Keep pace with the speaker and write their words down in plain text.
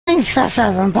means that's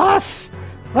a boss.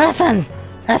 Listen,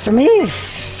 that's me.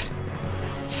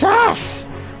 Stuff.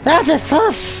 That is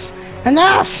close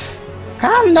enough.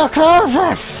 Come no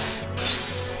closer.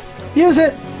 Use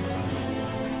it.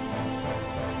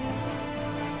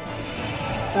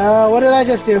 What did I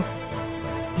just do?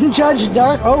 Judge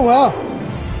Dark? Oh, wow.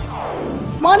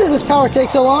 Why does this power take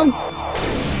so long?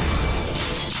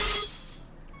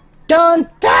 Don't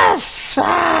touch!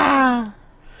 Now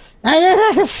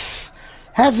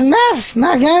has met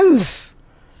my guns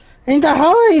in the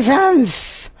holy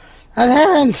sands of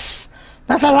heavens,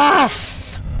 but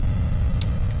alas!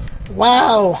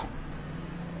 Wow.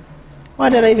 Why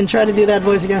did I even try to do that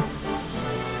voice again?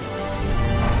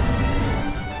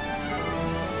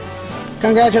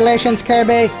 Congratulations,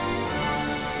 Kirby.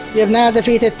 You have now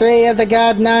defeated 3 of the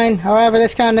God 9. However,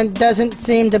 this continent doesn't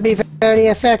seem to be very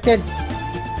affected.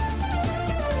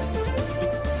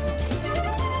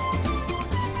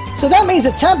 So that means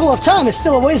the Temple of Time is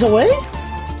still a ways away?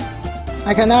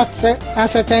 I cannot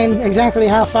ascertain exactly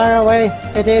how far away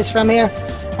it is from here.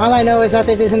 All I know is that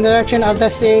it is in the direction of the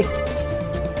sea.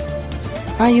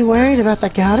 Are you worried about the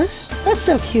goddess? That's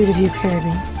so cute of you,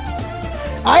 Kirby.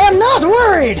 I am not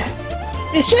worried!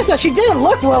 It's just that she didn't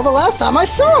look well the last time I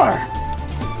saw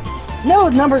her! No,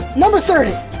 number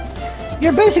 30.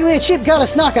 You're basically a cheap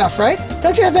goddess knockoff, right?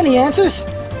 Don't you have any answers?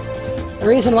 The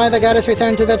reason why the goddess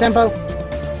returned to the temple?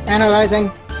 Analyzing.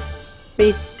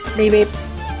 Beep, beep, beep.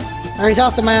 The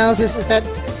result of my analysis is that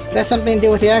it has something to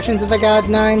do with the actions of the God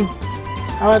 9.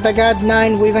 All of the God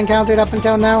 9 we've encountered up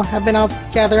until now have been out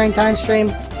gathering time stream,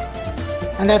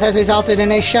 and that has resulted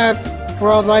in a sharp,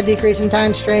 worldwide decrease in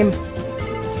time stream.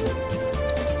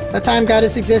 The Time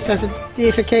Goddess exists as a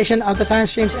deification of the time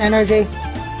stream's energy.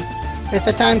 If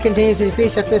the time continues to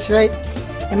decrease at this rate,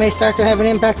 it may start to have an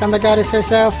impact on the goddess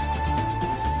herself.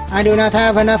 I do not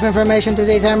have enough information to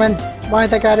determine why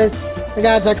the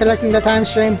gods are collecting the time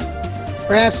stream.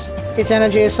 Perhaps its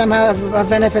energy is somehow of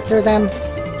benefit to them.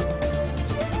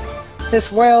 This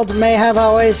world may have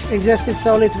always existed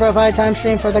solely to provide time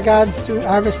stream for the gods to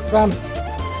harvest from.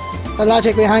 The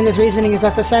logic behind this reasoning is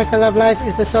that the cycle of life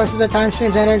is the source of the time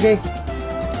stream's energy.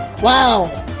 Wow!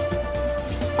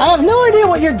 I have no idea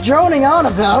what you're droning on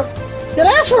about. Did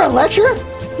I ask for a lecture?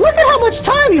 Look at how much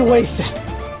time you wasted!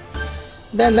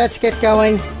 Then let's get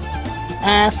going.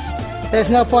 Ass. There's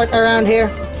no port around here.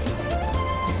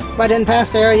 But in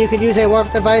past era, you could use a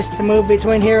warp device to move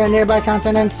between here and nearby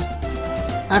continents.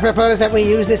 I propose that we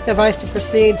use this device to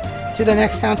proceed to the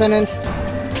next continent.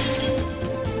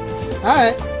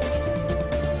 Alright.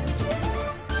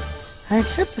 I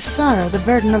accept the sorrow, the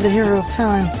burden of the hero of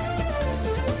time.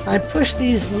 I push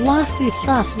these lofty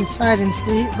thoughts inside and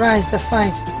rise to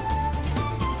fight.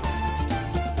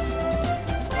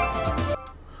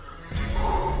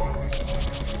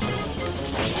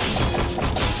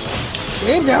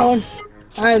 Keep going.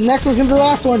 Alright, next one's gonna be the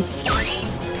last one.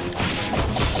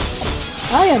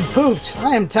 I am pooped.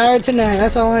 I am tired tonight,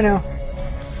 that's all I know.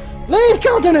 Leave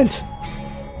continent!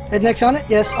 Head next on it?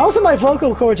 Yes. Also my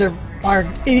vocal cords are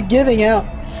giving out.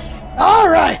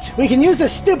 Alright! We can use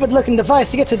this stupid looking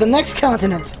device to get to the next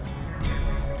continent.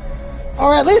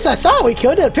 Or at least I thought we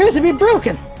could. It appears to be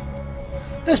broken.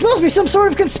 This must be some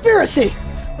sort of conspiracy.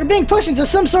 We're being pushed into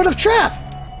some sort of trap.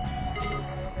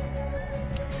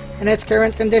 In its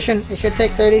current condition, it should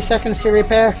take 30 seconds to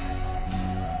repair.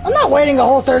 I'm not waiting a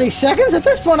whole 30 seconds. At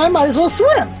this point, I might as well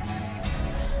swim.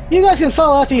 You guys can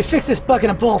follow after you fix this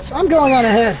bucket of bolts. I'm going on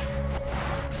ahead.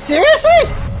 Seriously?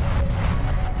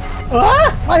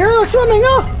 Ah! My heroic swimming!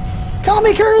 Oh! Call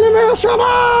me Curry the Maelstrom!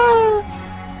 Ah!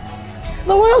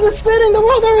 The world is spinning! The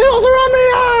world revolves around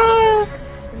me! Ah!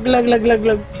 Glug, glug, glug,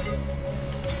 glug.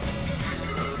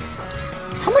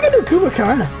 How am I gonna do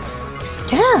Kubakarna?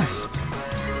 Gasp!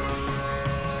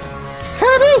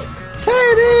 Kirby!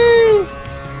 Kirby!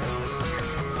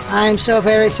 I'm so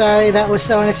very sorry. That was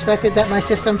so unexpected that my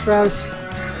system froze.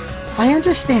 I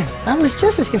understand. I was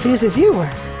just as confused as you were.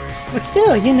 But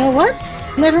still, you know what?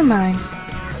 Never mind.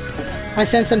 I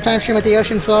sent some time stream at the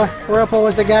ocean floor. Whirlpool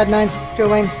was the God 9's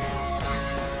doing.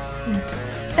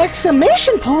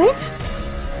 Exclamation point!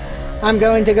 I'm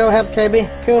going to go help Kirby.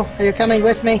 Cool. Are you coming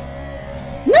with me?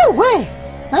 No way!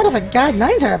 Not if a God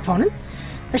 9's our opponent.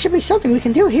 There should be something we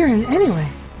can do here anyway.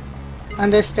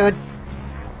 Understood.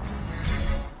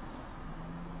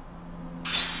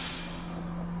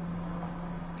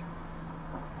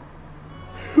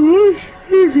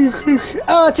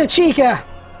 Oh, it's a Chica!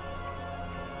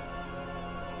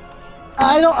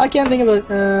 I can't think of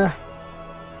it.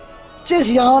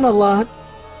 Just yawn a lot.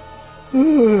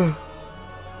 I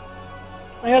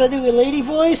gotta do a lady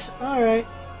voice? Alright.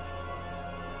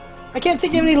 I can't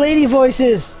think of any lady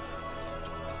voices.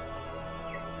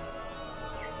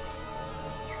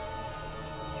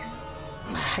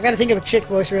 I gotta think of a chick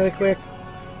voice really quick.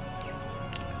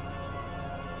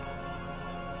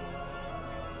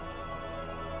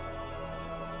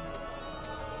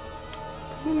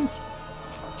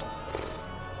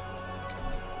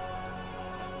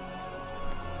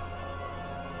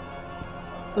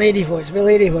 Lady voice,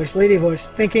 lady voice, lady voice.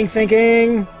 Thinking,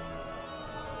 thinking.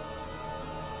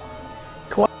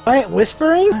 Quiet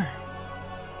whispering?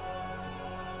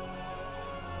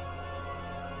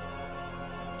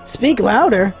 Speak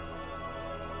louder.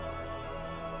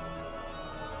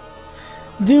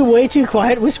 Do way too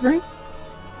quiet whispering?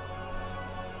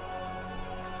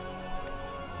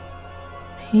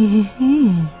 Lady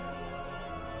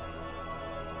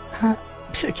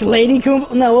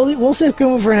Goomba? No, we'll save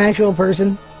Goomba for an actual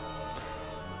person.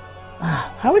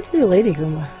 How would you do Lady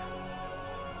Goomba?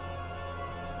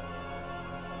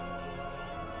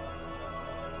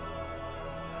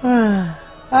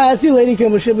 Let's do Lady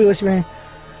Goomba. She'll be whispering.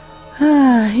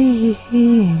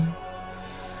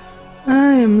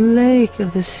 I am Lake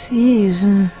of the Seas.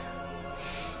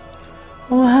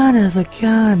 One of the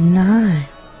God Nine.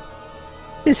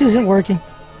 This isn't working.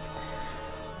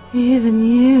 Even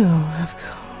you, of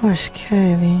course,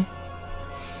 Kirby,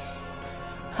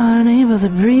 are unable to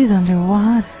breathe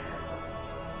underwater.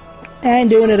 I ain't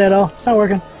doing it at all. It's not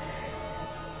working.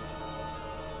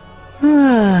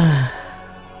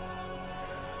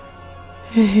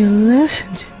 If you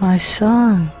listen to my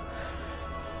song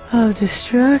of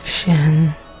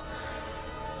destruction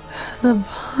at the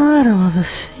bottom of the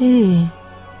sea,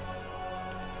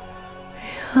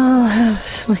 you'll have to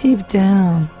sleep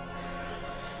down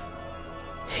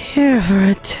here for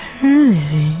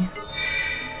eternity.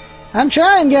 I'm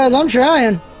trying, guys, I'm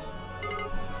trying.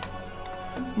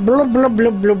 Blub, blub,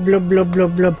 blub, blub, blub, blub,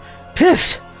 blub, blub.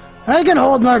 Piff! I can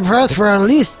hold my breath for at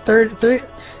least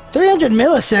 300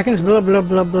 milliseconds. Blub, blub,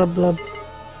 blub, blub, blub.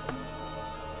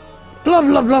 Blub,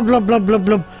 blub, blub, blub, blub, blub,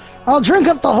 blub. I'll drink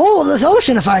up the whole of this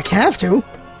ocean if I have to.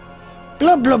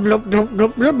 Blub, blub, blub, blub,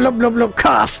 blub, blub, blub, blub, blub.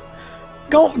 Cough.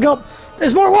 Gulp, gulp.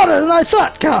 There's more water than I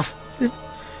thought. Cough.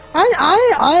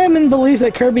 I am in belief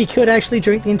that Kirby could actually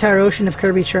drink the entire ocean if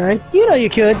Kirby tried. You know you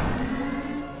could.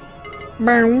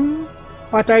 Boom.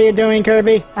 What are you doing,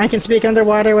 Kirby? I can speak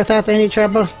underwater without any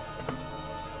trouble.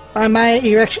 By my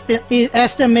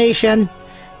estimation,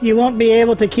 you won't be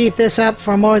able to keep this up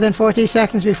for more than 40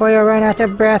 seconds before you run out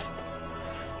of breath.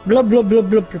 Blub, blub, blub,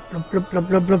 blub, blub, blub, blub, blub,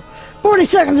 blub, blub. 40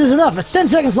 seconds is enough. It's 10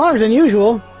 seconds longer than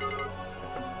usual.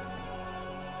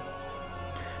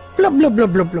 Blub, blub,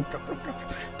 blub, blub, blub, blub, blub.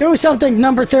 Do something,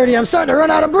 number 30. I'm starting to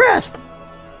run out of breath.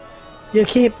 You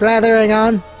keep blathering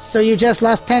on, so you just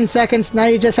lost 10 seconds. Now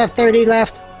you just have 30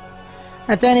 left.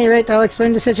 At any rate, I'll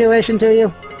explain the situation to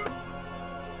you.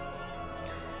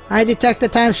 I detect the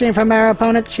time stream from our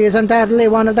opponent. She is undoubtedly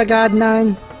one of the God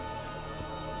Nine.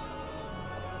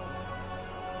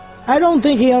 I don't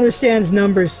think he understands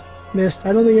numbers, Mist.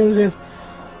 I don't think he understands.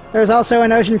 There's also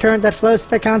an ocean current that flows to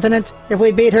the continent. If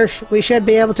we beat her, we should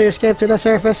be able to escape to the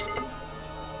surface.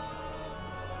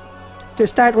 To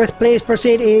start with, please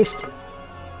proceed east.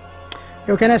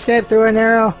 You can escape through a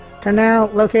narrow canal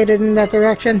located in that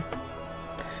direction.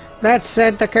 That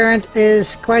said, the current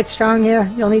is quite strong here.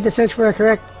 You'll need to search for a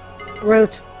correct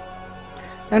route.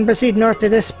 Then proceed north to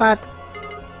this spot.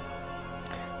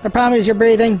 The problem is your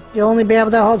breathing. You'll only be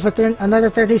able to hold for another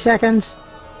 30 seconds.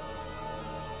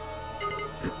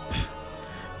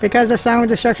 Because the Song of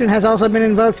Destruction has also been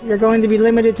invoked, you're going to be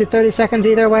limited to 30 seconds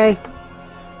either way.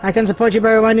 I can support you by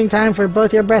rewinding time for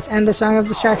both your breath and the Song of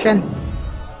Destruction.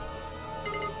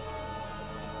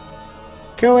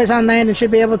 Kyo is on land and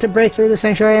should be able to break through the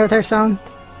sanctuary with her song.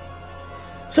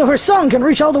 So her song can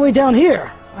reach all the way down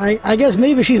here. I guess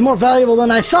maybe she's more valuable than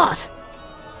I thought.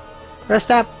 Rest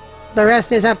up. The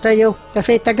rest is up to you.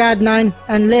 Defeat the God Nine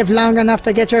and live long enough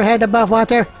to get your head above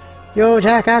water. You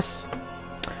jackass.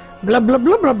 Blub, blub,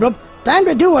 blub, blub, blub. Time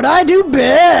to do what I do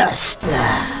best.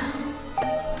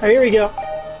 Oh, here we go.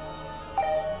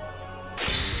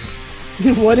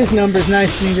 What is numbers?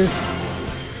 Nice, ninjas.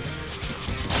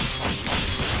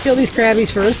 Kill these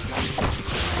crabbies first.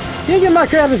 Can you get my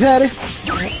Krabby Patty?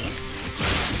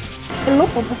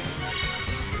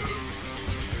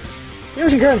 The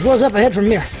ocean current flows up ahead from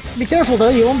here. Be careful though,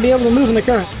 you won't be able to move in the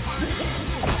current.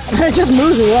 It just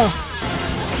moves as well.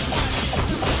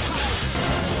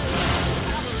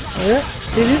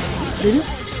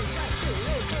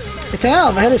 The canal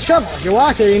up ahead is trouble. If you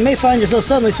walk there, you may find yourself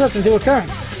suddenly swept into a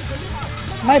current.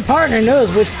 My partner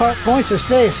knows which points are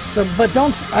safe, but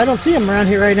I don't see him around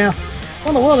here right now. What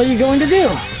in the world are you going to do?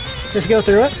 Just go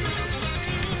through it?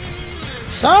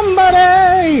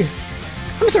 Somebody!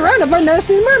 I'm surrounded by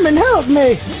nasty mermen, help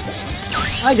me!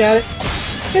 I got it.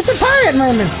 It's a pirate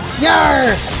merman!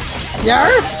 Yar!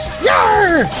 Yar!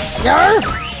 Yar! Yar!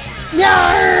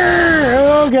 Yar!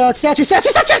 Oh god, statue, statue,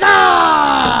 statue!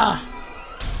 Ah!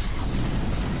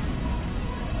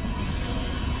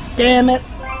 Damn it!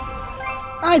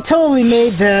 I totally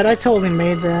made that. I totally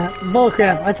made that.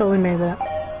 Bullcrap. I totally made that.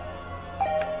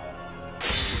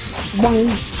 Boing.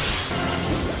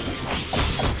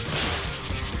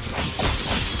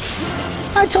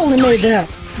 I totally made that.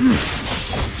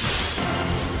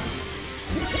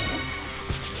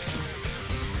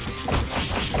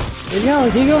 Keep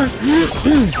going, keep going.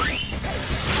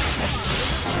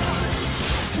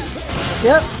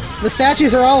 Yep, the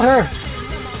statues are all her.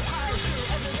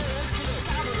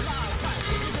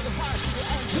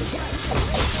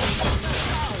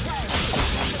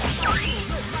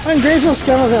 Ungrateful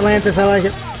scum of Atlantis, I like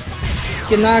it.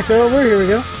 Get knocked over, here we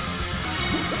go.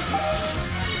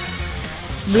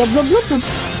 Blub blub blub blub.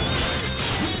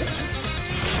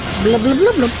 Blub blub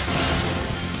blub blub.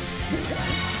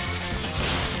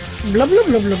 Blub blub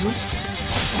blub blub blub.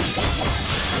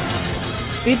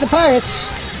 Beat the pirates.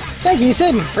 Thank you, you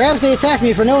saved me. Perhaps they attacked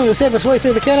me for knowing the safest way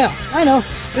through the canal. I know.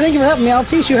 But thank you for helping me. I'll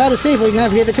teach you how to safely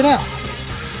navigate the canal.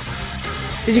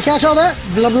 Did you catch all that?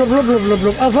 Blah blah blah blah blah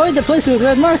blah. Avoid the places with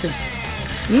red markers.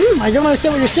 I don't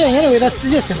understand what you're saying. Anyway, that's the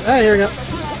gist of it. Alright, here we go.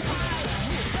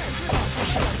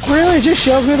 Really? It just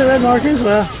shows me the red markers?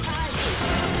 Well.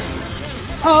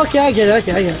 Oh, okay, I get it.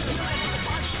 Okay, I get it.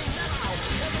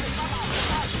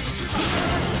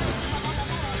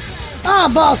 Ah,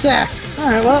 ball sack!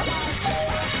 Alright, well.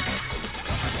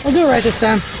 We'll do it right this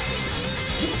time.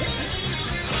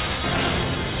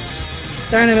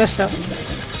 Darn, I messed up.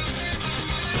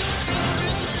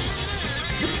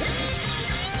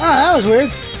 Ah, that was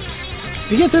weird.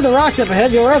 If you get through the rocks up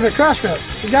ahead, you'll arrive at crossroads.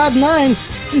 The God 9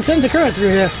 sends a current through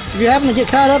there. If you happen to get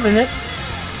caught up in it,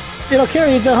 it'll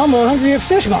carry you to the home of a hungry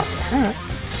fish monster. Alright.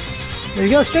 There you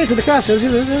go, straight to the crossroads.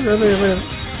 Alright.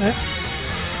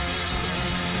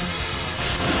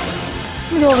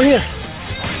 Let me go over here.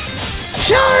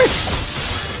 Sharks!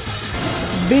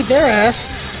 Beat their ass.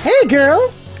 Hey,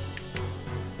 girl!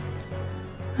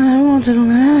 I won't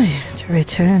allow you to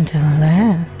return to the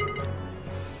land.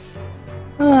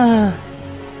 Ah,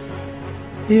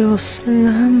 you will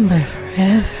slumber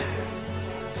forever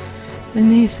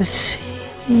beneath the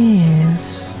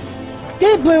seas.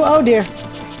 Deep blue, oh dear.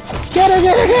 Get her,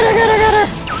 get her, get her, get her, get her!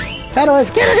 Title is,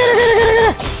 get her, get her, get her, get her,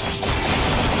 get her!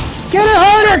 Get her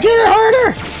harder, get her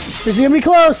harder! This is gonna be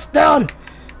close, down!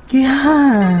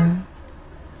 Yeah.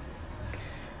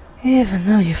 Even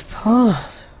though you've pulled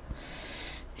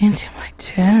into my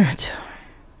territory,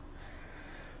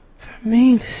 for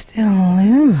me to still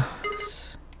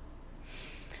lose,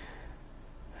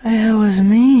 it was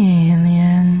me in the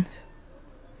end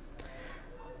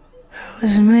who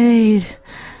was made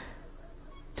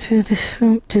to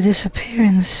disappear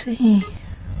in the sea.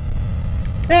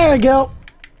 There we go.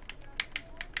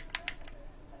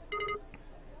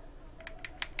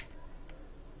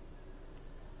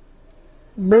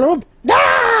 Bloop.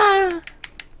 Ah!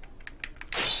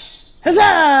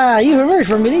 Huzzah! You've emerged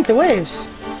from beneath the waves.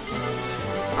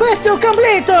 Questo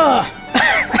completo!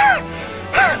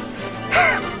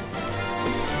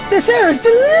 This air is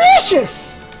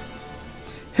delicious!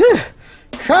 Whew.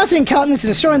 Crossing continents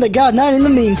and destroying the God 9 in the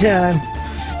meantime.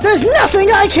 There's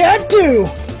nothing I can't do!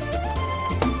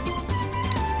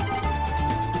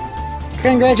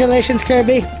 Congratulations,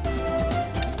 Kirby.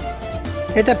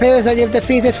 It appears that you've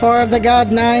defeated 4 of the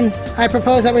God 9. I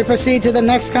propose that we proceed to the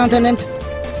next continent.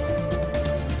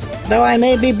 Though I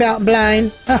may be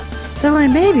blind. Though I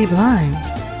may be blind.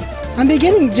 I'm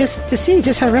beginning just to see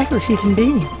just how reckless you can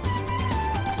be.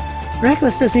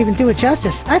 Reckless doesn't even do it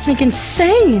justice. I think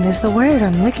insane is the word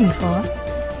I'm looking for.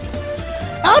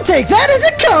 I'll take that as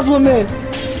a compliment!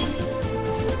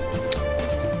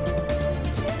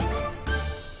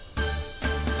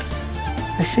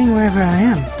 I sing wherever I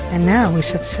am, and now we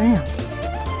set sail.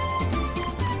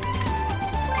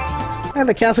 And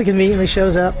the castle conveniently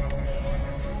shows up.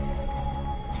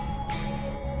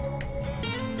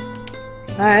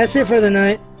 Alright, that's it for the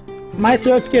night. My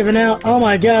throat's giving out. Oh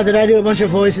my god, did I do a bunch of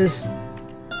voices?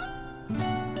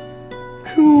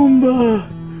 Kumba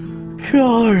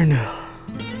Karna.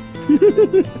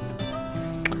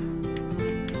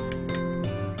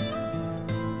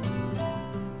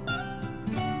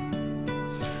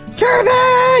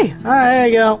 Kirby! Alright, there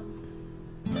you go.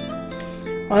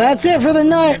 Well, that's it for the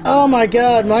night. Oh my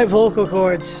god, my vocal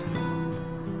cords.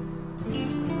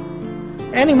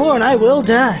 Any more and I will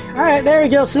die. Alright, there we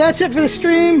go. So that's it for the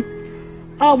stream.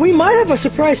 We might have a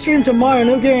surprise stream tomorrow,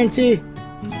 no guarantee.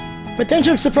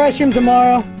 Potential surprise stream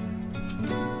tomorrow.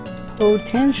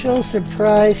 potential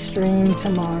surprise stream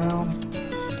tomorrow.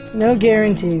 No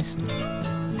guarantees.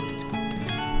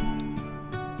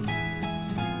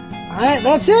 Alright,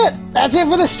 that's it! That's it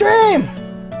for the stream!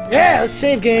 Yeah, let's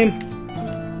save game.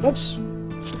 Whoops.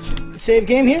 Save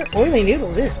game here. Oily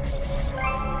noodles, yeah.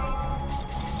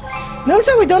 Notice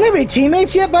how we don't have any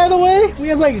teammates yet, by the way? We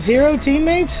have like 0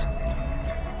 teammates.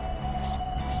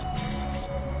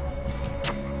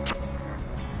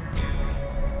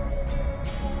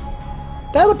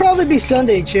 That'll probably be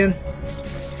Sunday, Chin.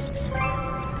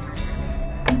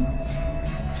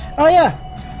 Oh yeah,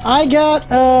 I got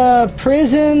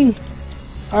prison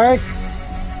architect.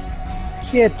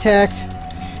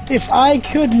 If I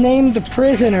could name the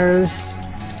prisoners,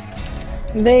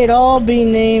 they'd all be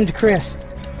named Chris.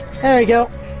 There we go.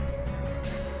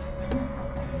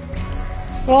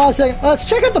 Well, let's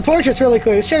check out the portraits really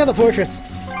quick. Let's check out the portraits.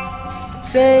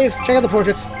 Save. Check out the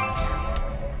portraits.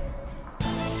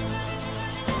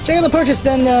 Check out the portraits,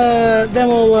 then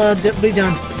we'll be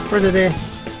done for the day.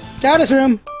 Goddess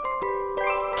room.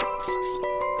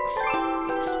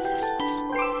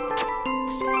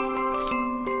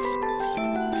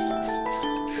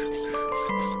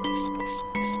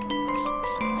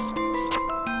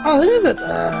 Oh, this is the,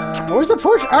 where's the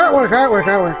portrait? Artwork.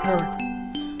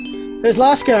 There's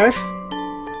LostScarf.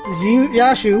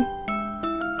 Yashu.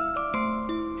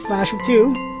 Yashu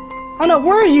 2. Oh no,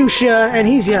 we're Yusha, and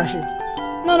he's Yashu.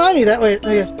 No, I knew that. Wait,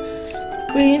 okay.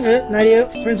 Queen, Nadia,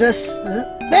 Princess.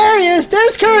 There he is!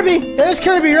 There's Kirby! There's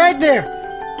Kirby right there!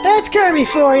 That's Kirby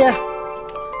for you!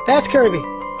 That's Kirby.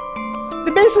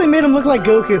 They basically made him look like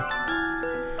Goku.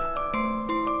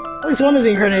 At least one of the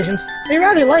incarnations. A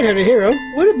rather lighthearted hero.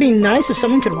 Would it be nice if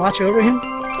someone could watch over him?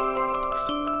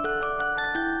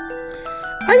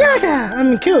 Ayaka! I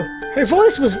mean, cool. Her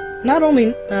voice was not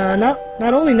only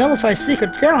nullifies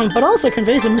secret ground, but also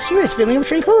conveys a mysterious feeling of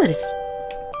tranquility.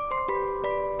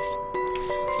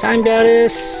 Time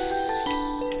Goddess.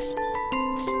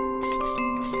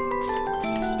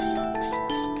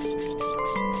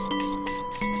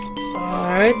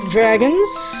 Alright, dragons.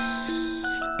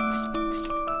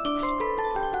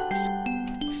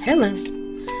 Hello.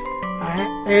 Alright,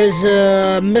 there's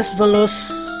Miss Velos.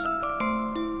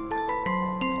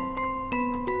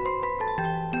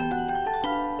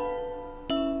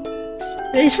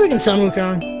 Yeah, he's freaking Sun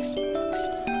Wukong.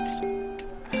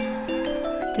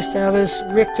 Gustavus,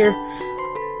 Richter.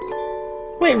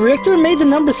 Wait, Richter made the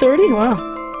number 30? Wow.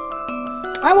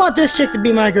 I want this chick to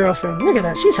be my girlfriend. Look at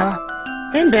that, she's hot.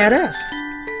 And badass.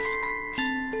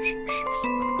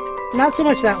 Not so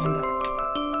much that one, though.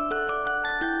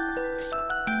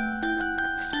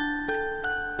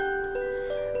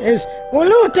 There's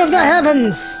Walloot of the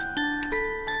Heavens!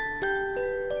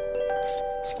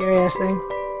 Scary ass thing.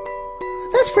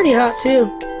 That's pretty hot, too.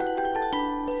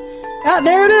 Ah,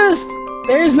 there it is!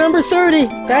 There's number 30.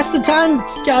 That's the Time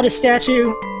Goddess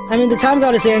statue. I mean, the Time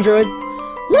Goddess android.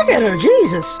 Look at her,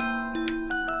 Jesus!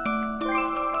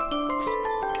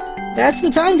 That's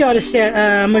the Time Goddess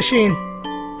machine.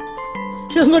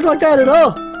 She doesn't look like that at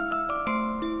all.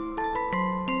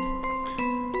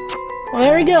 Well,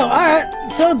 there we go.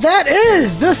 Alright, so that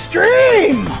is the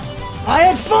stream! I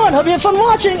had fun. Hope you had fun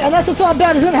watching, and that's what's all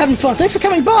about, isn't it? Having fun. Thanks for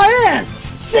coming by, and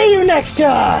see you next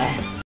time!